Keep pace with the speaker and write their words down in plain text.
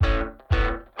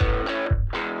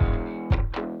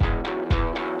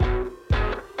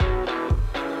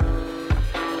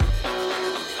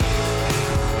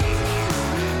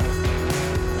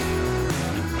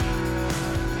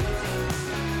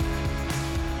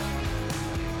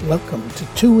Welcome to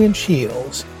 2-Inch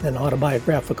Heels, an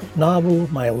autobiographical novel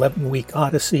of my 11-week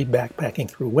odyssey backpacking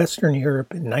through Western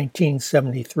Europe in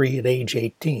 1973 at age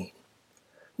 18.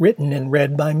 Written and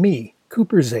read by me,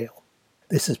 Cooper Zale.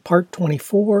 This is part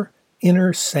 24,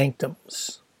 Inner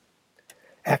Sanctums.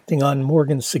 Acting on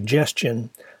Morgan's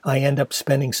suggestion, I end up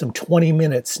spending some 20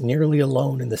 minutes nearly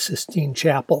alone in the Sistine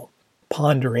chapel,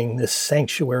 pondering this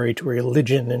sanctuary to a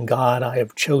religion and God I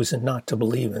have chosen not to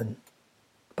believe in.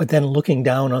 But then looking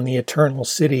down on the eternal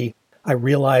city, I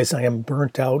realize I am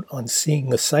burnt out on seeing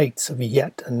the sights of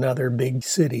yet another big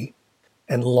city,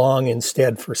 and long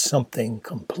instead for something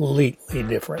completely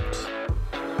different.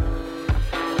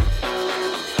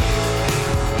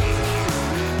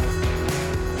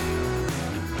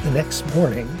 The next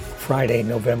morning, Friday,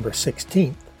 November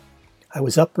 16th, I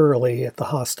was up early at the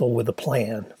hostel with a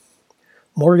plan.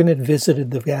 Morgan had visited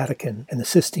the Vatican and the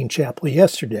Sistine Chapel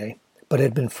yesterday, but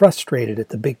had been frustrated at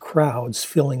the big crowds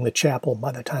filling the chapel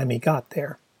by the time he got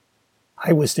there.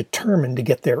 I was determined to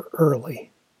get there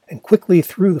early, and quickly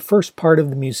through the first part of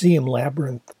the museum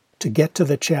labyrinth to get to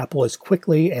the chapel as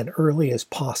quickly and early as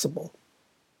possible.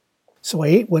 So I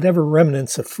ate whatever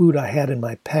remnants of food I had in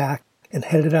my pack and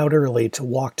headed out early to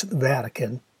walk to the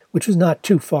Vatican, which was not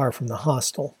too far from the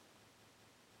hostel.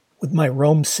 With my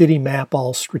Rome city map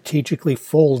all strategically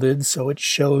folded so it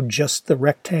showed just the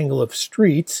rectangle of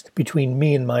streets between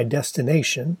me and my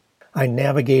destination, I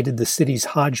navigated the city's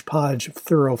hodgepodge of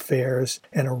thoroughfares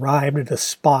and arrived at a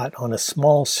spot on a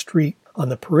small street on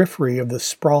the periphery of the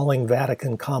sprawling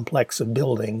Vatican complex of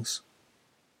buildings.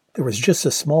 There was just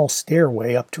a small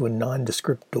stairway up to a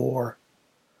nondescript door.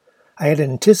 I had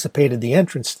anticipated the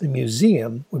entrance to the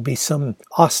museum would be some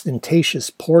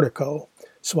ostentatious portico,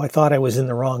 so I thought I was in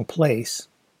the wrong place.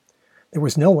 There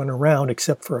was no one around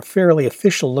except for a fairly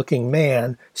official-looking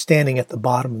man standing at the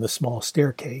bottom of the small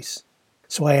staircase.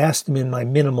 So I asked him in my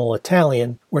minimal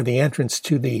Italian where the entrance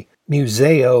to the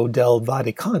Museo del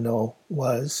Vaticano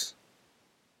was.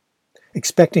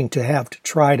 Expecting to have to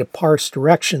try to parse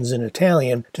directions in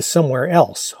Italian to somewhere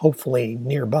else, hopefully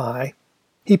nearby,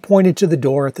 he pointed to the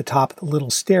door at the top of the little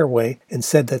stairway and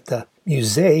said that the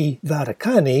Musei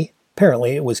Vaticani,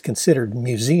 apparently it was considered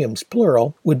museums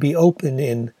plural, would be open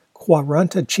in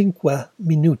 45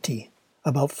 minuti,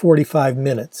 about 45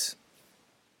 minutes.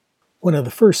 One of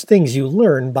the first things you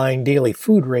learn buying daily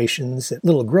food rations at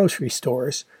little grocery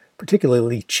stores,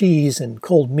 particularly cheese and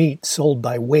cold meat sold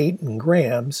by weight and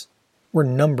grams, were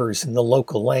numbers in the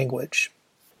local language.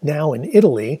 Now in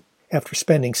Italy, after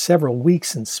spending several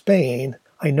weeks in Spain,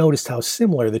 I noticed how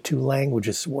similar the two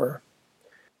languages were.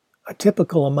 A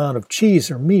typical amount of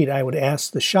cheese or meat I would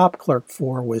ask the shop clerk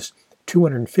for was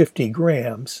 250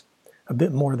 grams, a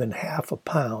bit more than half a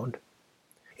pound.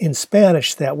 In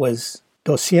Spanish, that was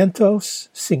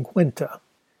 250,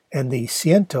 and the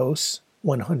cientos,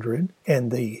 100,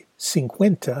 and the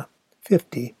 50,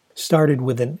 50, started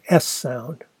with an S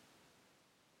sound.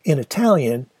 In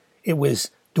Italian, it was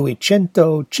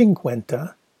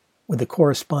 250, with the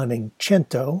corresponding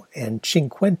cento and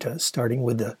cinquanta starting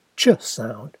with the ch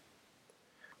sound.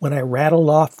 When I rattled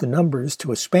off the numbers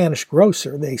to a Spanish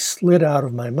grocer, they slid out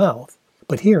of my mouth,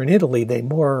 but here in Italy they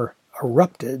more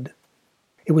erupted.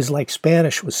 It was like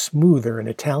Spanish was smoother and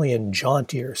Italian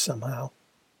jauntier somehow.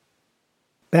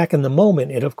 Back in the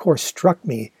moment, it of course struck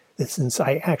me that since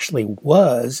I actually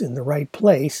was in the right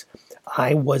place,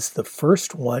 I was the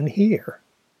first one here.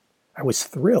 I was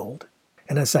thrilled,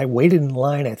 and as I waited in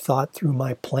line, I thought through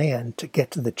my plan to get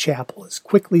to the chapel as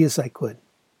quickly as I could.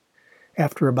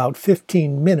 After about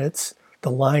 15 minutes,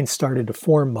 the line started to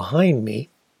form behind me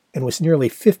and was nearly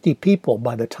 50 people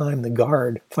by the time the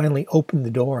guard finally opened the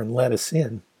door and let us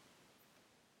in.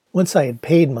 Once I had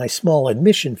paid my small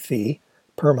admission fee,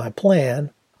 per my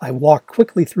plan, I walked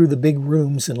quickly through the big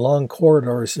rooms and long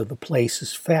corridors of the place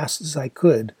as fast as I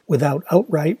could without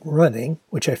outright running,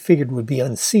 which I figured would be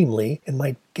unseemly and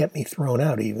might get me thrown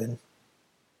out even.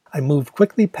 I moved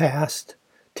quickly past,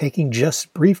 taking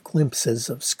just brief glimpses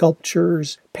of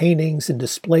sculptures, paintings, and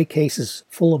display cases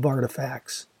full of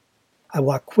artifacts. I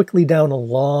walked quickly down a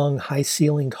long,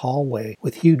 high-ceilinged hallway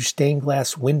with huge stained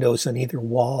glass windows on either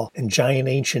wall and giant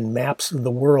ancient maps of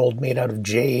the world made out of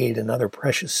jade and other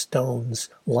precious stones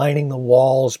lining the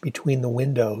walls between the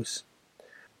windows.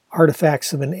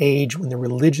 Artifacts of an age when the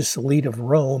religious elite of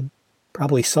Rome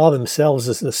probably saw themselves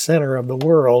as the center of the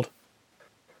world.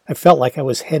 I felt like I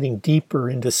was heading deeper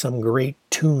into some great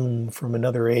tomb from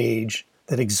another age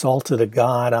that exalted a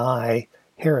god I,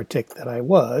 heretic that I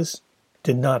was,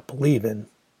 did not believe in.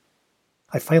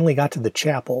 I finally got to the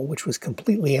chapel, which was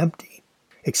completely empty,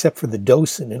 except for the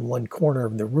docent in one corner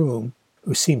of the room,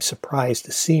 who seemed surprised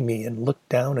to see me and looked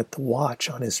down at the watch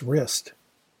on his wrist.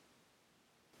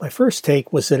 My first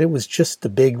take was that it was just a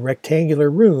big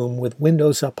rectangular room with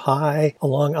windows up high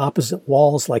along opposite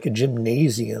walls like a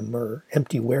gymnasium or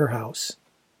empty warehouse.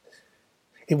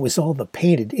 It was all the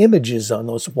painted images on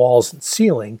those walls and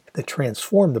ceiling that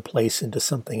transformed the place into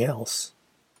something else.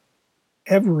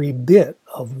 Every bit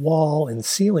of wall and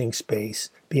ceiling space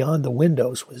beyond the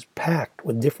windows was packed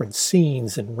with different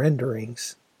scenes and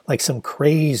renderings, like some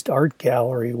crazed art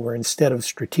gallery where instead of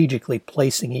strategically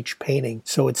placing each painting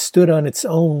so it stood on its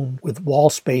own with wall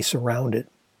space around it,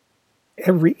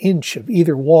 every inch of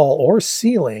either wall or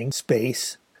ceiling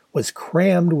space was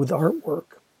crammed with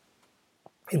artwork.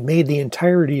 It made the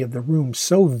entirety of the room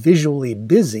so visually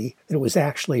busy that it was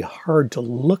actually hard to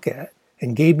look at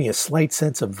and gave me a slight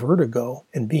sense of vertigo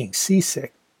and being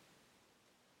seasick.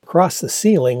 Across the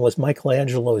ceiling was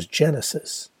Michelangelo's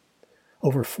Genesis.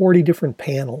 Over 40 different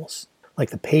panels, like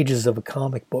the pages of a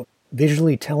comic book,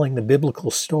 visually telling the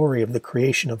biblical story of the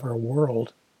creation of our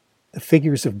world. The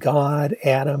figures of God,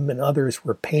 Adam, and others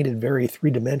were painted very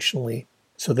three-dimensionally,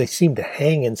 so they seemed to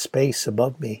hang in space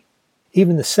above me.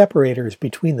 Even the separators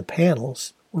between the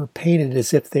panels were painted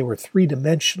as if they were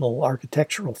three-dimensional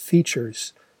architectural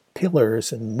features,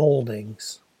 pillars and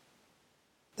moldings.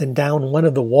 Then down one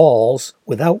of the walls,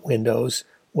 without windows,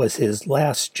 was his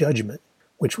Last Judgment,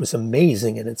 which was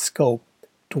amazing in its scope,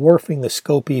 dwarfing the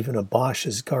scope even of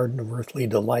Bosch's Garden of Earthly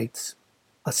Delights.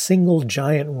 A single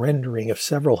giant rendering of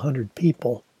several hundred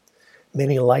people,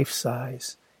 many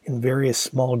life-size, in various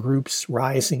small groups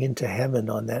rising into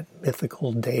heaven on that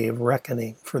mythical day of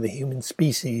reckoning for the human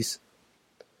species.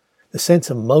 The sense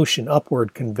of motion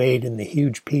upward conveyed in the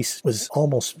huge piece was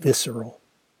almost visceral.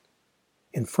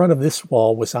 In front of this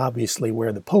wall was obviously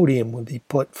where the podium would be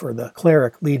put for the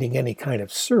cleric leading any kind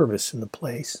of service in the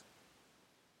place.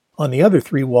 On the other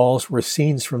three walls were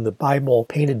scenes from the Bible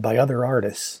painted by other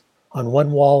artists. On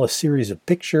one wall, a series of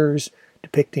pictures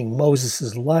depicting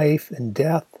Moses' life and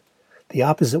death. The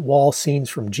opposite wall, scenes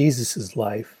from Jesus'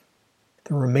 life.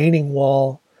 The remaining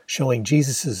wall showing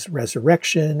Jesus'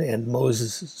 resurrection and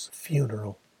Moses'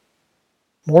 funeral.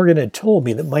 Morgan had told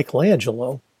me that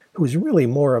Michelangelo, who was really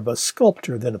more of a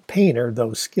sculptor than a painter,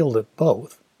 though skilled at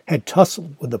both, had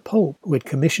tussled with the Pope, who had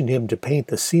commissioned him to paint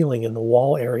the ceiling and the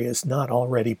wall areas not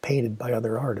already painted by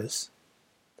other artists.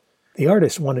 The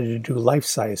artist wanted to do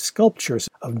life-size sculptures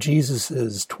of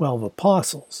Jesus' 12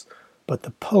 apostles, but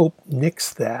the Pope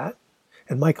nixed that,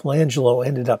 and Michelangelo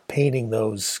ended up painting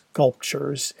those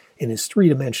sculptures in his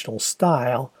three-dimensional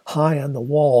style high on the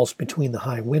walls between the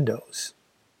high windows.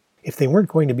 If they weren't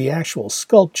going to be actual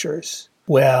sculptures,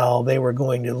 well, they were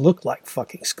going to look like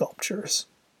fucking sculptures.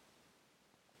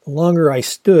 The longer I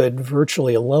stood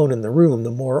virtually alone in the room,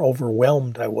 the more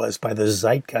overwhelmed I was by the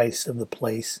zeitgeist of the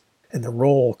place and the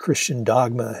role Christian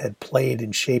dogma had played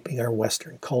in shaping our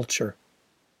Western culture.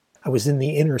 I was in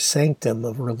the inner sanctum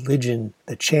of religion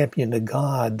that championed a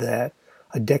God that,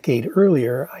 a decade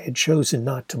earlier, I had chosen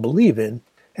not to believe in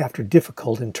after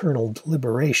difficult internal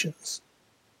deliberations.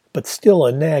 But still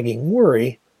a nagging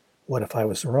worry, what if I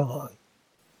was wrong?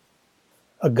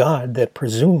 A God that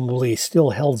presumably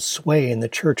still held sway in the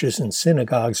churches and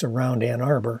synagogues around Ann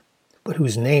Arbor, but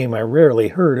whose name I rarely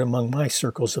heard among my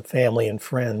circles of family and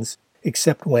friends,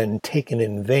 except when taken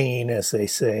in vain, as they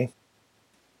say.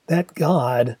 That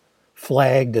God,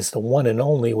 flagged as the one and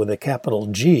only with a capital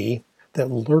G,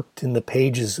 that lurked in the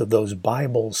pages of those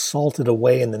Bibles salted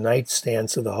away in the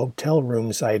nightstands of the hotel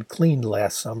rooms I had cleaned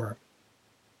last summer.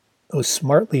 Those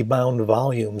smartly bound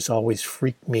volumes always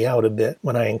freaked me out a bit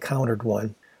when I encountered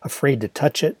one, afraid to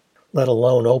touch it, let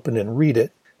alone open and read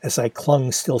it, as I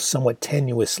clung still somewhat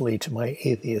tenuously to my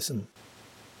atheism.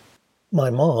 My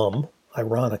mom,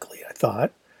 ironically I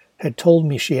thought, had told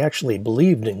me she actually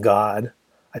believed in God,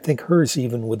 I think hers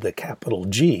even with the capital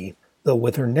G, though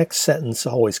with her next sentence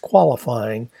always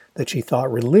qualifying that she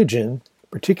thought religion,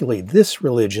 particularly this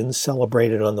religion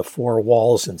celebrated on the four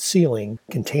walls and ceiling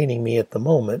containing me at the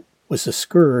moment, was the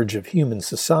scourge of human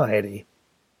society.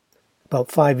 About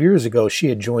 5 years ago she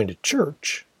had joined a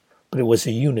church, but it was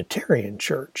a Unitarian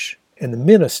church, and the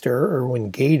minister, Erwin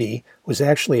Gady, was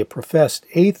actually a professed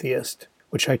atheist,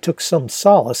 which I took some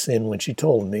solace in when she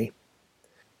told me.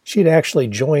 She had actually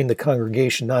joined the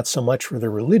congregation not so much for the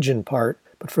religion part,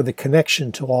 but for the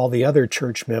connection to all the other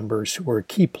church members who were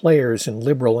key players in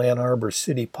liberal Ann Arbor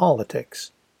city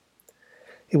politics.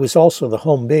 It was also the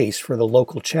home base for the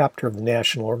local chapter of the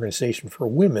National Organization for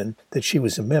Women that she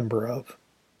was a member of.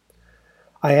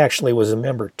 I actually was a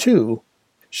member too.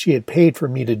 She had paid for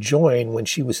me to join when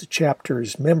she was the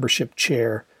chapter's membership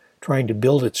chair, trying to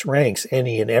build its ranks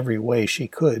any and every way she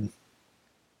could.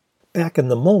 Back in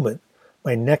the moment,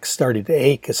 my neck started to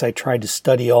ache as I tried to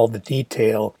study all the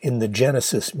detail in the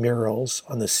Genesis murals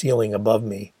on the ceiling above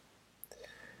me.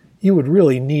 You would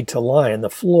really need to lie on the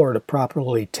floor to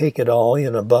properly take it all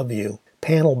in above you.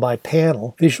 Panel by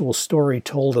panel, visual story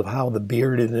told of how the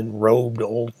bearded and robed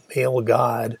old male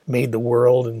god made the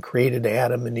world and created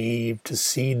Adam and Eve to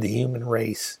seed the human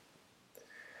race.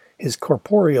 His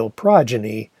corporeal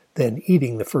progeny then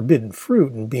eating the forbidden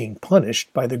fruit and being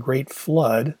punished by the great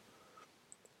flood.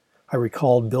 I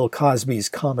recalled Bill Cosby's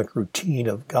comic routine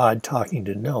of God talking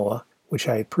to Noah, which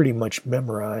I pretty much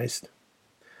memorized.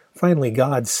 Finally,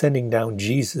 God sending down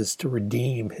Jesus to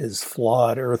redeem his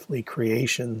flawed earthly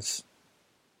creations.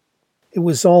 It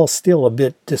was all still a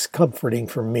bit discomforting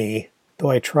for me, though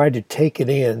I tried to take it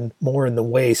in more in the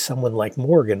way someone like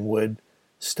Morgan would,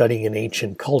 studying an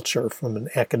ancient culture from an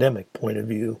academic point of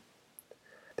view.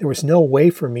 There was no way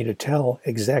for me to tell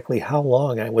exactly how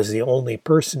long I was the only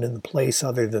person in the place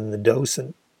other than the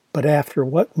docent, but after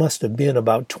what must have been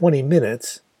about 20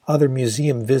 minutes, other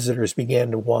museum visitors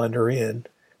began to wander in,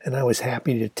 and I was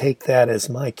happy to take that as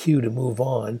my cue to move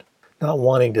on, not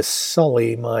wanting to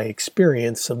sully my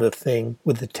experience of the thing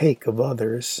with the take of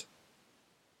others.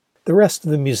 The rest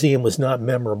of the museum was not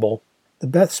memorable. The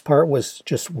best part was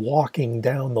just walking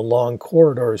down the long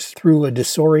corridors through a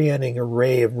disorienting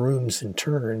array of rooms and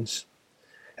turns.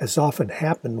 As often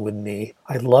happened with me,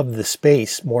 I loved the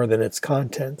space more than its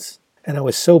contents, and I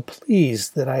was so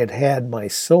pleased that I had had my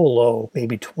solo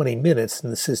maybe 20 minutes in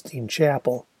the Sistine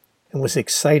Chapel, and was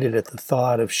excited at the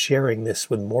thought of sharing this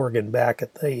with Morgan back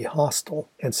at the hostel,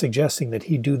 and suggesting that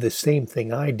he do the same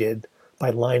thing I did by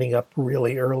lining up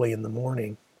really early in the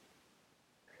morning.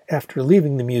 After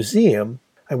leaving the museum,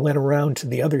 I went around to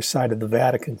the other side of the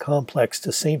Vatican complex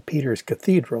to St. Peter's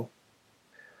Cathedral.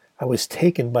 I was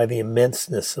taken by the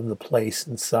immenseness of the place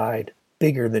inside,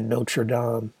 bigger than Notre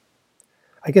Dame.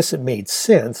 I guess it made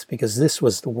sense because this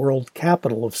was the world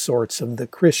capital of sorts of the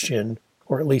Christian,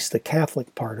 or at least the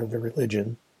Catholic part of the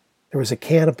religion. There was a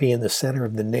canopy in the center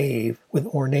of the nave with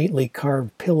ornately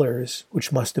carved pillars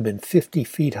which must have been 50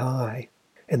 feet high,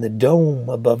 and the dome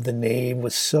above the nave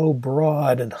was so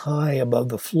broad and high above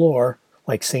the floor,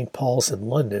 like St. Paul's in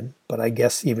London, but I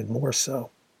guess even more so.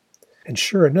 And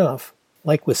sure enough,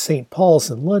 like with St.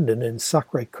 Paul's in London and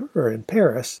Sacré-Cœur in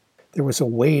Paris, there was a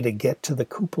way to get to the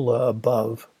cupola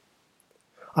above.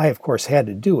 I, of course, had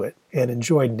to do it, and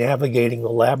enjoyed navigating the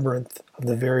labyrinth of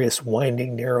the various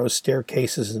winding narrow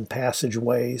staircases and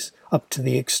passageways up to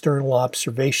the external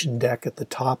observation deck at the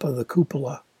top of the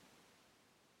cupola.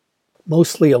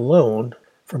 Mostly alone,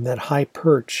 from that high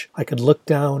perch, I could look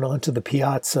down onto the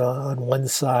piazza on one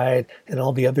side and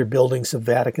all the other buildings of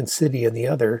Vatican City on the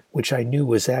other, which I knew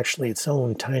was actually its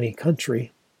own tiny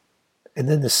country, and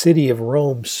then the city of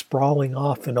Rome sprawling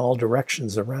off in all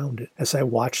directions around it as I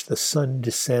watched the sun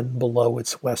descend below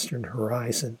its western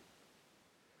horizon.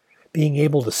 Being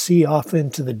able to see off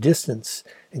into the distance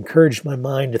encouraged my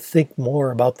mind to think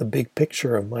more about the big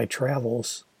picture of my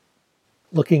travels.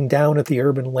 Looking down at the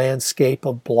urban landscape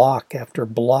of block after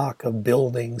block of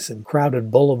buildings and crowded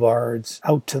boulevards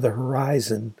out to the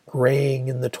horizon, graying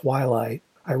in the twilight,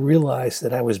 I realized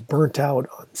that I was burnt out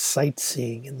on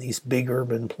sightseeing in these big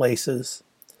urban places,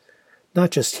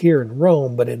 not just here in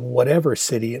Rome, but in whatever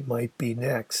city it might be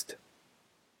next.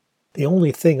 The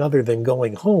only thing other than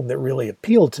going home that really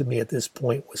appealed to me at this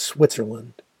point was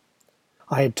Switzerland.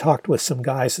 I had talked with some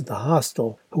guys at the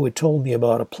hostel who had told me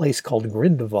about a place called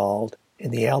Grindelwald in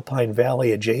the Alpine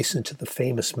Valley adjacent to the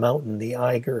famous mountain, the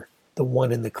Eiger, the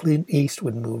one in the Clint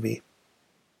Eastwood movie.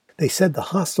 They said the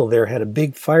hostel there had a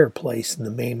big fireplace in the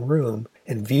main room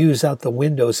and views out the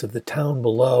windows of the town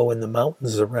below and the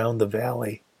mountains around the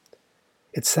valley.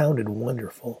 It sounded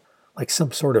wonderful, like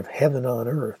some sort of heaven on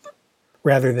earth,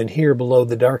 rather than here below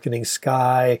the darkening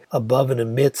sky, above and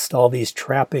amidst all these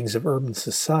trappings of urban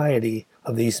society,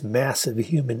 of these massive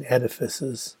human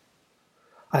edifices.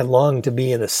 I longed to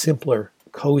be in a simpler,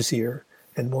 cozier,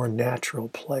 and more natural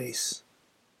place.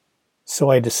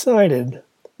 So I decided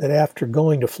that after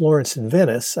going to Florence and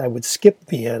Venice, I would skip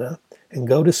Vienna and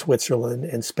go to Switzerland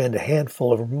and spend a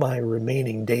handful of my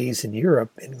remaining days in Europe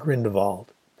in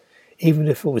Grindelwald, even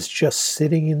if it was just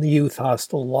sitting in the youth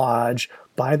hostel lodge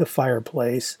by the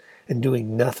fireplace and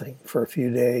doing nothing for a few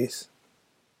days.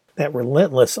 That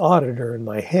relentless auditor in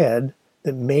my head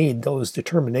that made those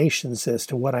determinations as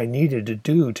to what I needed to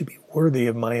do to be worthy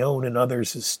of my own and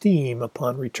others' esteem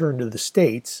upon return to the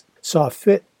States saw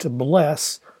fit to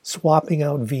bless swapping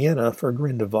out Vienna for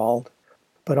Grindelwald,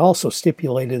 but also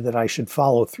stipulated that I should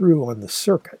follow through on the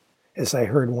circuit, as I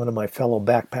heard one of my fellow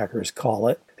backpackers call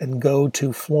it, and go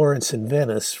to Florence and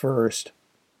Venice first.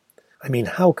 I mean,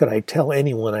 how could I tell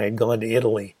anyone I had gone to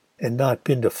Italy and not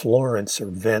been to Florence or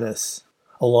Venice,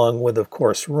 along with, of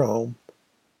course, Rome?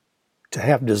 To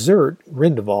have dessert,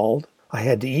 Grindelwald, I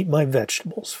had to eat my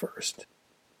vegetables first.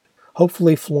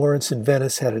 Hopefully Florence and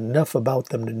Venice had enough about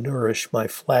them to nourish my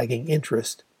flagging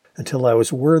interest until I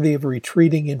was worthy of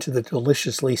retreating into the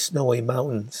deliciously snowy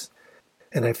mountains,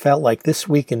 and I felt like this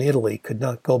week in Italy could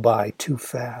not go by too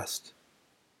fast.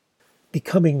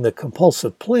 Becoming the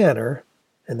compulsive planner,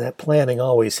 and that planning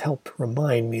always helped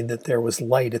remind me that there was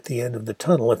light at the end of the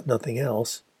tunnel if nothing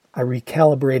else, I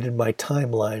recalibrated my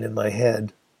timeline in my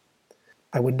head.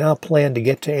 I would now plan to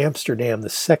get to Amsterdam the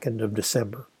 2nd of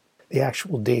December, the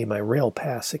actual day my rail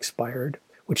pass expired,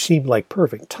 which seemed like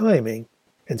perfect timing,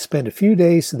 and spend a few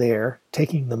days there,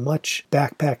 taking the much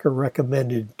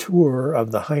backpacker-recommended tour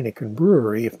of the Heineken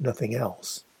brewery, if nothing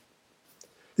else.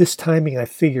 This timing I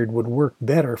figured would work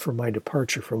better for my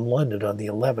departure from London on the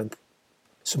 11th,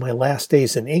 so my last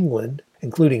days in England,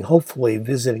 including hopefully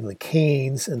visiting the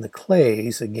Canes and the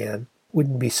Clays again,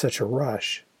 wouldn't be such a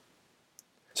rush.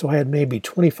 So I had maybe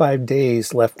 25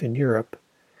 days left in Europe,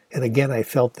 and again I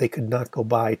felt they could not go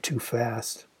by too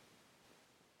fast.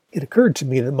 It occurred to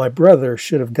me that my brother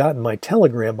should have gotten my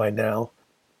telegram by now.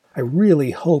 I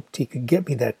really hoped he could get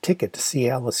me that ticket to see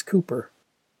Alice Cooper.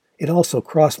 It also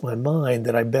crossed my mind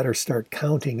that I better start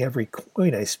counting every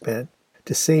coin I spent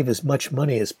to save as much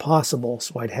money as possible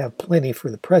so I'd have plenty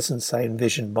for the presents I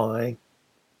envisioned buying.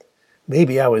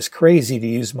 Maybe I was crazy to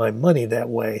use my money that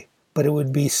way, but it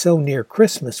would be so near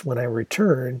Christmas when I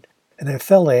returned, and I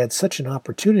felt I had such an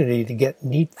opportunity to get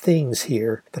neat things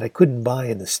here that I couldn't buy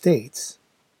in the States.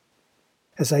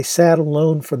 As I sat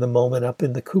alone for the moment up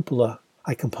in the cupola,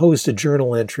 I composed a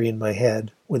journal entry in my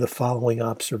head with the following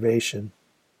observation.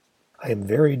 I am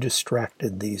very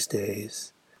distracted these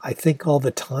days. I think all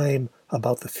the time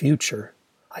about the future.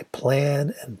 I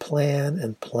plan and plan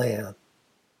and plan.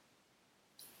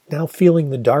 Now feeling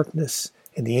the darkness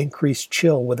and the increased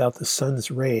chill without the sun's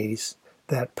rays,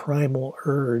 that primal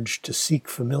urge to seek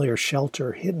familiar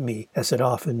shelter hit me as it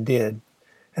often did,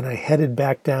 and I headed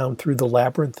back down through the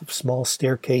labyrinth of small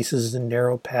staircases and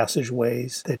narrow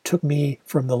passageways that took me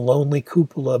from the lonely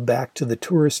cupola back to the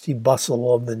touristy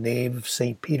bustle of the nave of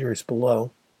St. Peter's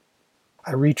below.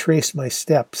 I retraced my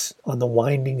steps on the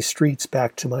winding streets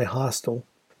back to my hostel,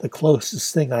 the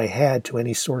closest thing I had to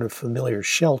any sort of familiar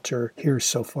shelter here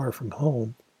so far from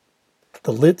home.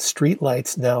 The lit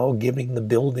streetlights now giving the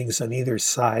buildings on either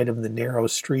side of the narrow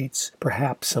streets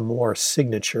perhaps a more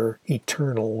signature,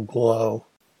 eternal glow.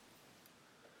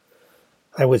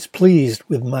 I was pleased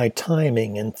with my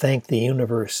timing and thanked the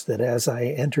universe that as I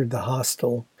entered the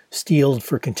hostel, steeled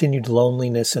for continued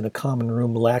loneliness in a common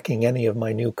room lacking any of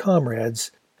my new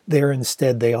comrades, there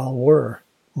instead they all were,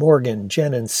 Morgan,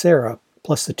 Jen, and Sarah,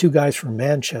 plus the 2 guys from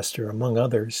Manchester, among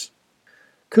others.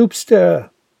 "Coopster,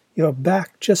 you're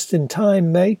back just in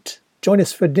time, mate. Join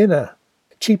us for dinner.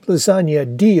 Cheap lasagna,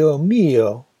 Dio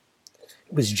mio."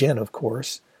 It was Jen, of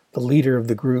course, the leader of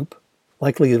the group,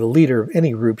 likely the leader of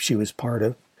any group she was part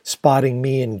of, spotting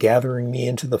me and gathering me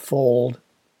into the fold.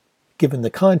 Given the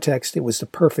context, it was the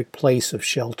perfect place of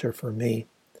shelter for me,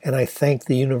 and I thanked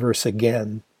the universe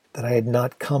again that I had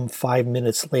not come 5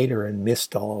 minutes later and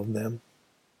missed all of them.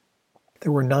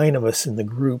 There were 9 of us in the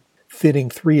group, fitting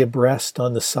 3 abreast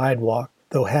on the sidewalk,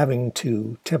 though having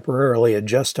to temporarily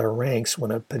adjust our ranks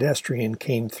when a pedestrian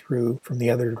came through from the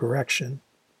other direction.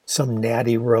 Some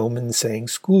natty Roman saying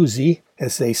 "scusi"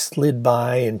 as they slid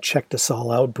by and checked us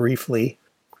all out briefly,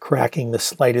 cracking the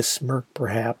slightest smirk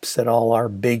perhaps at all our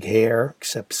big hair,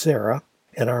 except Sarah,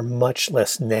 and our much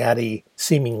less natty,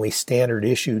 seemingly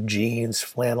standard-issue jeans,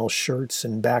 flannel shirts,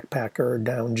 and backpacker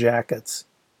down jackets.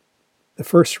 The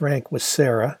first rank was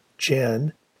Sarah,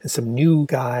 Jen, and some new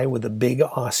guy with a big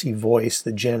Aussie voice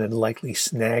that Jen had likely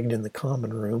snagged in the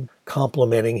common room,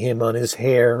 complimenting him on his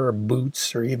hair or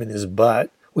boots or even his butt,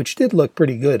 which did look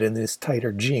pretty good in his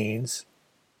tighter jeans.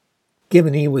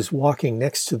 Given he was walking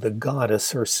next to the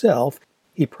goddess herself,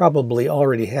 he probably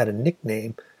already had a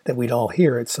nickname that we'd all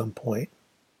hear at some point.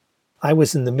 I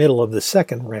was in the middle of the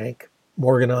second rank,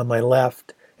 Morgan on my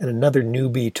left, and another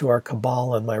newbie to our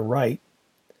cabal on my right.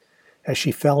 As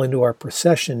she fell into our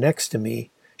procession next to me,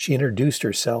 she introduced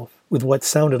herself, with what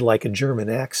sounded like a German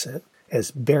accent,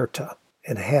 as Berta,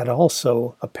 and had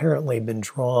also apparently been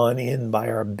drawn in by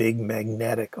our big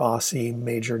magnetic Aussie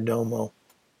major domo.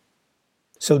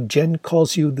 "So Jen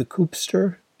calls you the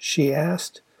Coopster?" she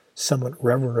asked, somewhat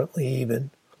reverently even,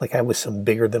 like I was some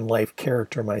bigger-than-life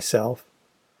character myself.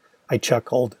 I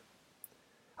chuckled.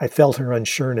 I felt her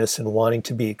unsureness in wanting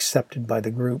to be accepted by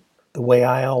the group, the way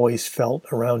I always felt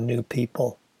around new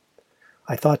people.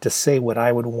 I thought to say what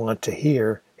I would want to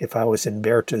hear if I was in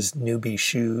Berta's newbie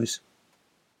shoes.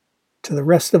 To the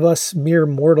rest of us mere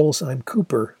mortals, I'm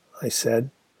Cooper, I said.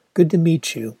 Good to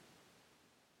meet you.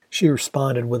 She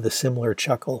responded with a similar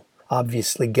chuckle,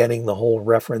 obviously getting the whole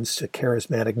reference to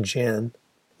charismatic Jen,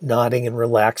 nodding and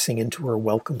relaxing into her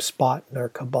welcome spot in our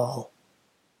cabal.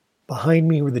 Behind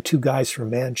me were the two guys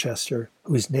from Manchester,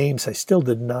 whose names I still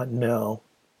did not know.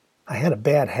 I had a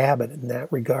bad habit in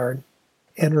that regard,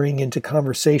 entering into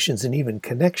conversations and even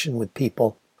connection with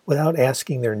people without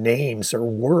asking their names, or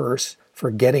worse,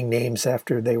 forgetting names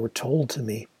after they were told to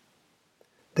me.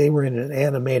 They were in an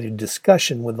animated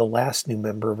discussion with the last new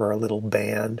member of our little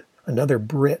band, another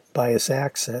Brit by his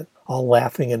accent, all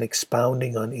laughing and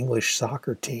expounding on English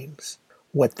soccer teams,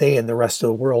 what they and the rest of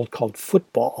the world called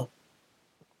football.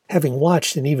 Having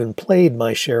watched and even played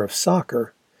my share of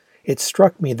soccer, it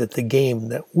struck me that the game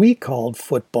that we called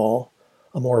football,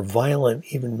 a more violent,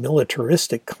 even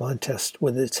militaristic contest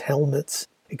with its helmets,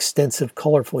 extensive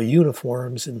colorful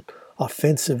uniforms, and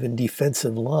offensive and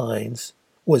defensive lines,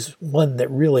 was one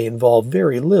that really involved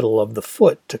very little of the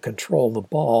foot to control the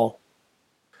ball.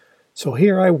 So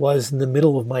here I was in the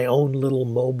middle of my own little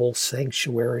mobile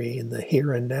sanctuary in the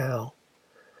here and now,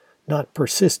 not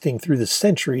persisting through the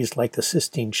centuries like the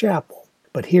Sistine Chapel,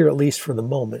 but here at least for the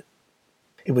moment.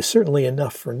 It was certainly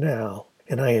enough for now,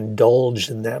 and I indulged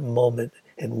in that moment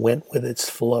and went with its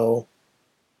flow.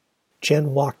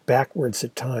 Jen walked backwards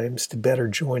at times to better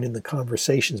join in the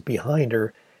conversations behind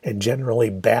her and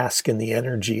generally bask in the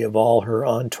energy of all her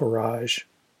entourage.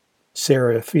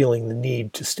 Sarah feeling the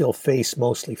need to still face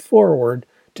mostly forward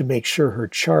to make sure her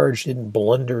charge didn't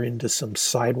blunder into some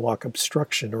sidewalk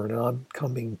obstruction or an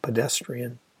oncoming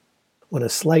pedestrian. When a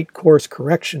slight course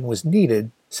correction was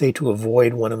needed, say to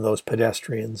avoid one of those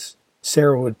pedestrians,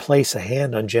 Sarah would place a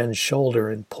hand on Jen's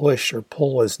shoulder and push or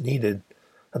pull as needed,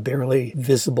 a barely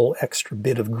visible extra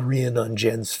bit of grin on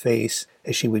Jen's face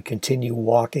as she would continue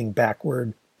walking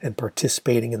backward and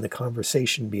participating in the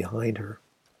conversation behind her.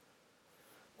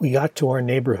 We got to our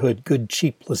neighborhood good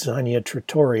cheap lasagna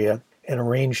trattoria and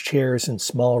arranged chairs and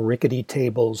small rickety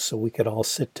tables so we could all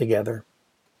sit together.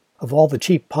 Of all the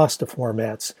cheap pasta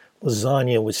formats,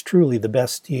 lasagna was truly the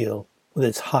best deal, with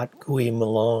its hot gooey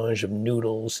melange of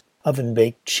noodles,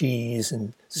 oven-baked cheese,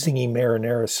 and zingy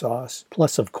marinara sauce,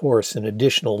 plus, of course, an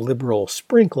additional liberal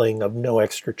sprinkling of no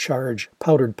extra charge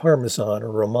powdered Parmesan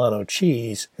or Romano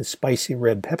cheese and spicy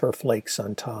red pepper flakes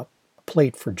on top. A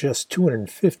plate for just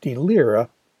 250 lira,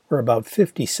 or about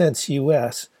 50 cents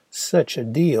US, such a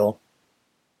deal.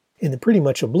 In the pretty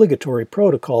much obligatory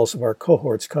protocols of our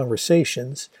cohort's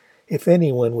conversations, if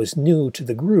anyone was new to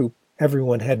the group,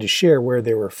 everyone had to share where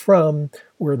they were from,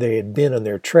 where they had been on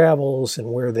their travels,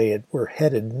 and where they were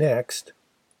headed next.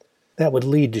 That would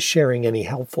lead to sharing any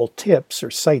helpful tips or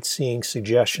sightseeing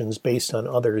suggestions based on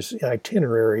others'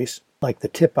 itineraries, like the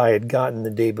tip I had gotten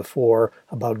the day before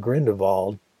about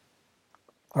Grindelwald.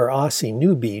 Our Aussie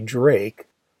newbie, Drake,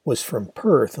 was from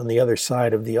Perth on the other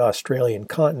side of the Australian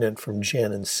continent from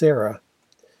Jen and Sarah.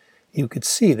 You could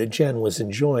see that Jen was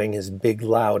enjoying his big,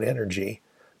 loud energy,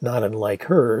 not unlike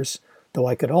hers, though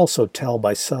I could also tell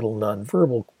by subtle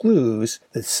nonverbal clues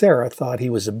that Sarah thought he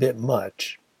was a bit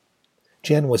much.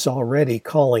 Jen was already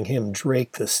calling him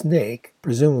Drake the Snake,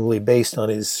 presumably based on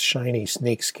his shiny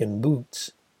snakeskin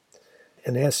boots.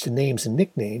 And as to names and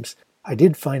nicknames, I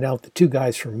did find out the two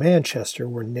guys from Manchester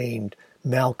were named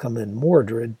Malcolm and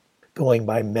Mordred, going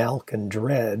by Malk and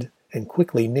Dread, and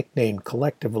quickly nicknamed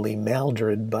collectively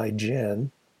Maldred by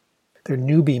Jen. Their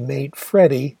newbie mate,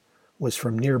 Freddie, was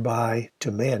from nearby to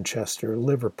Manchester,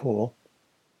 Liverpool.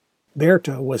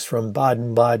 Berta was from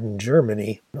Baden-Baden,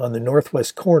 Germany, on the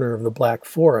northwest corner of the Black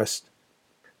Forest.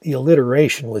 The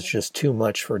alliteration was just too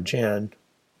much for Jen.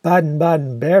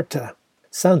 Baden-Baden Berta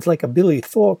sounds like a Billy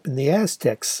Thorpe in the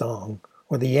Aztecs song,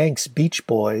 or the Yanks Beach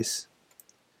Boys.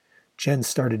 Jen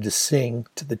started to sing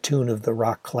to the tune of the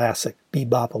rock classic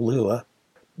Bebopalua.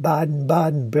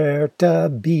 Baden-Baden Berta,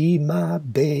 be my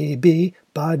baby.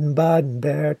 Baden-Baden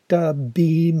Berta,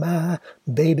 be my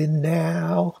baby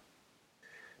now.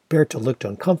 Berta looked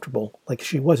uncomfortable, like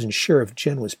she wasn't sure if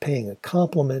Jen was paying a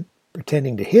compliment,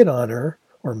 pretending to hit on her,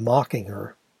 or mocking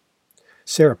her.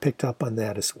 Sarah picked up on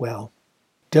that as well.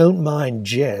 Don't mind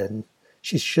Jen.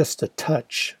 She's just a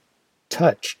touched.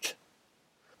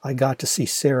 I got to see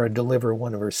Sarah deliver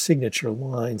one of her signature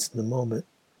lines in the moment,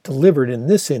 delivered in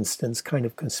this instance kind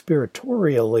of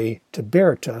conspiratorially to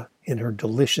Berta in her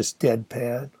delicious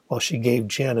deadpan, while she gave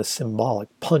Jen a symbolic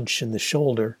punch in the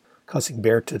shoulder, causing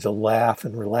Berta to laugh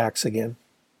and relax again.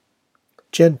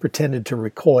 Jen pretended to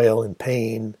recoil in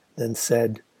pain, then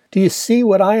said, "Do you see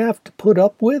what I have to put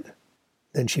up with?"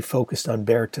 Then she focused on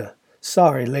Berta.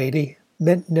 "Sorry, lady.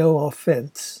 Meant no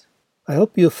offense. I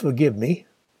hope you'll forgive me."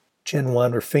 Jen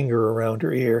wound her finger around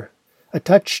her ear. "A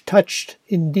touch touched,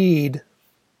 indeed."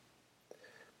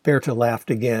 Berta laughed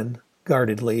again,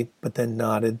 guardedly, but then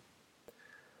nodded.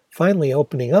 Finally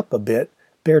opening up a bit,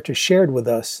 Berta shared with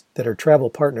us that her travel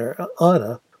partner,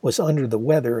 Anna, was under the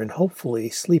weather and hopefully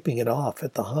sleeping it off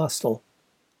at the hostel.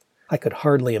 I could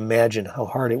hardly imagine how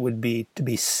hard it would be to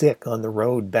be sick on the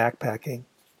road backpacking.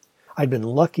 I'd been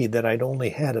lucky that I'd only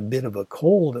had a bit of a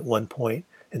cold at one point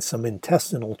and some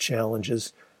intestinal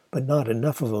challenges, but not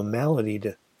enough of a malady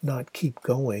to not keep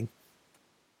going.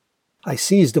 I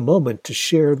seized a moment to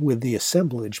share with the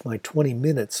assemblage my 20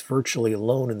 minutes virtually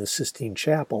alone in the Sistine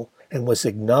Chapel, and was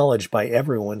acknowledged by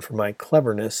everyone for my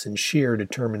cleverness and sheer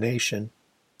determination.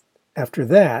 After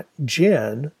that,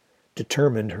 Jen,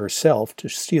 determined herself to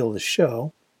steal the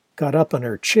show, got up on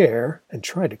her chair and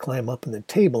tried to climb up on the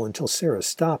table until Sarah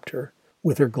stopped her.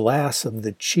 With her glass of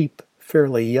the cheap,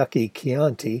 fairly yucky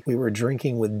Chianti we were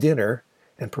drinking with dinner,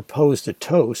 and proposed a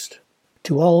toast.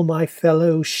 "To all my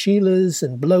fellow Sheilas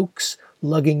and blokes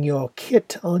lugging your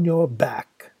kit on your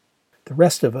back." The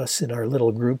rest of us in our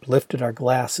little group lifted our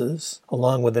glasses,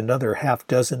 along with another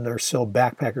half-dozen or so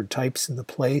backpacker types in the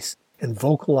place, and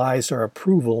vocalized our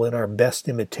approval in our best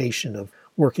imitation of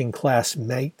working-class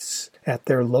mates at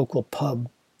their local pub.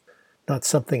 Not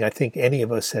something I think any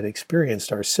of us had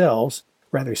experienced ourselves,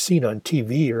 rather seen on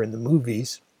TV or in the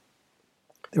movies.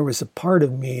 There was a part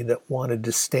of me that wanted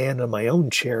to stand on my own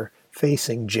chair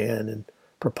facing Jen and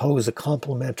propose a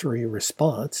complimentary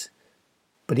response.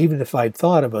 But even if I'd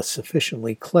thought of a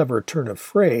sufficiently clever turn of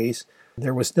phrase,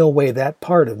 there was no way that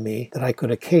part of me that I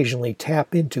could occasionally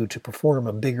tap into to perform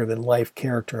a bigger-than-life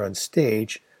character on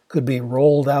stage could be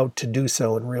rolled out to do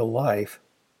so in real life.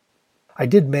 I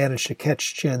did manage to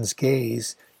catch Jen's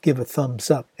gaze, give a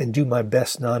thumbs up, and do my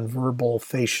best nonverbal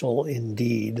facial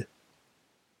indeed.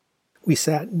 We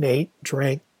sat and ate,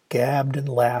 drank, gabbed, and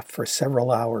laughed for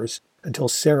several hours until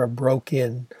Sarah broke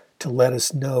in to let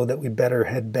us know that we better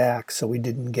head back so we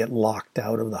didn't get locked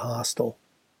out of the hostel.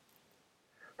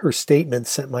 Her statement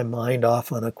sent my mind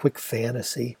off on a quick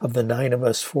fantasy of the 9 of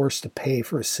us forced to pay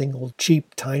for a single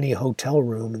cheap, tiny hotel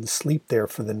room and sleep there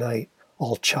for the night,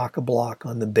 all chock-a-block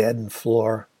on the bed and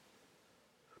floor.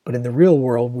 But in the real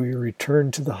world, we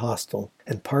returned to the hostel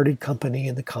and parted company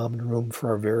in the common room for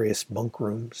our various bunk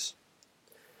rooms.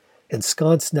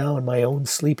 Ensconced now in my own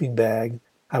sleeping bag,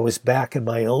 I was back in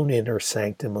my own inner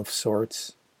sanctum of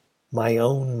sorts, my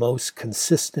own most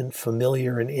consistent,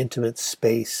 familiar, and intimate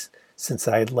space since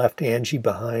I had left Angie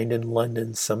behind in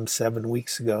London some 7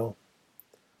 weeks ago.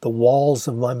 The walls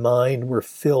of my mind were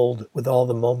filled with all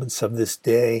the moments of this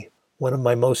day, one of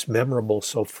my most memorable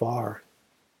so far.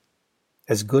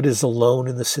 As good as alone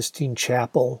in the Sistine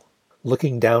Chapel,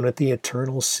 looking down at the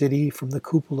eternal city from the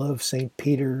cupola of St.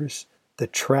 Peter's, the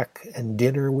trek and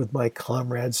dinner with my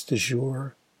comrades de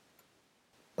jour.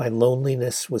 My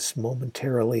loneliness was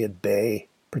momentarily at bay,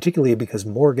 particularly because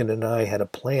Morgan and I had a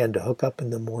plan to hook up in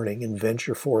the morning and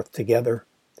venture forth together.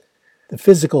 The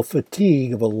physical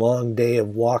fatigue of a long day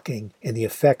of walking and the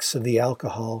effects of the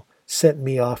alcohol sent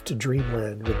me off to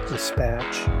dreamland with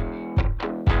dispatch.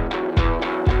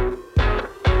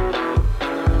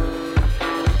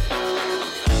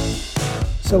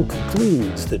 So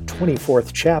concludes the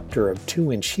 24th chapter of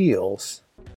 2-Inch Heels.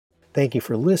 Thank you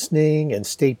for listening, and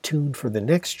stay tuned for the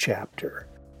next chapter,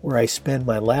 where I spend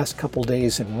my last couple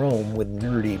days in Rome with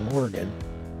nerdy Morgan,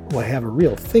 who I have a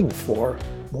real thing for,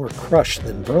 more crush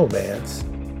than bromance,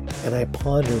 and I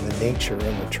ponder the nature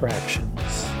of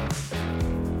attractions.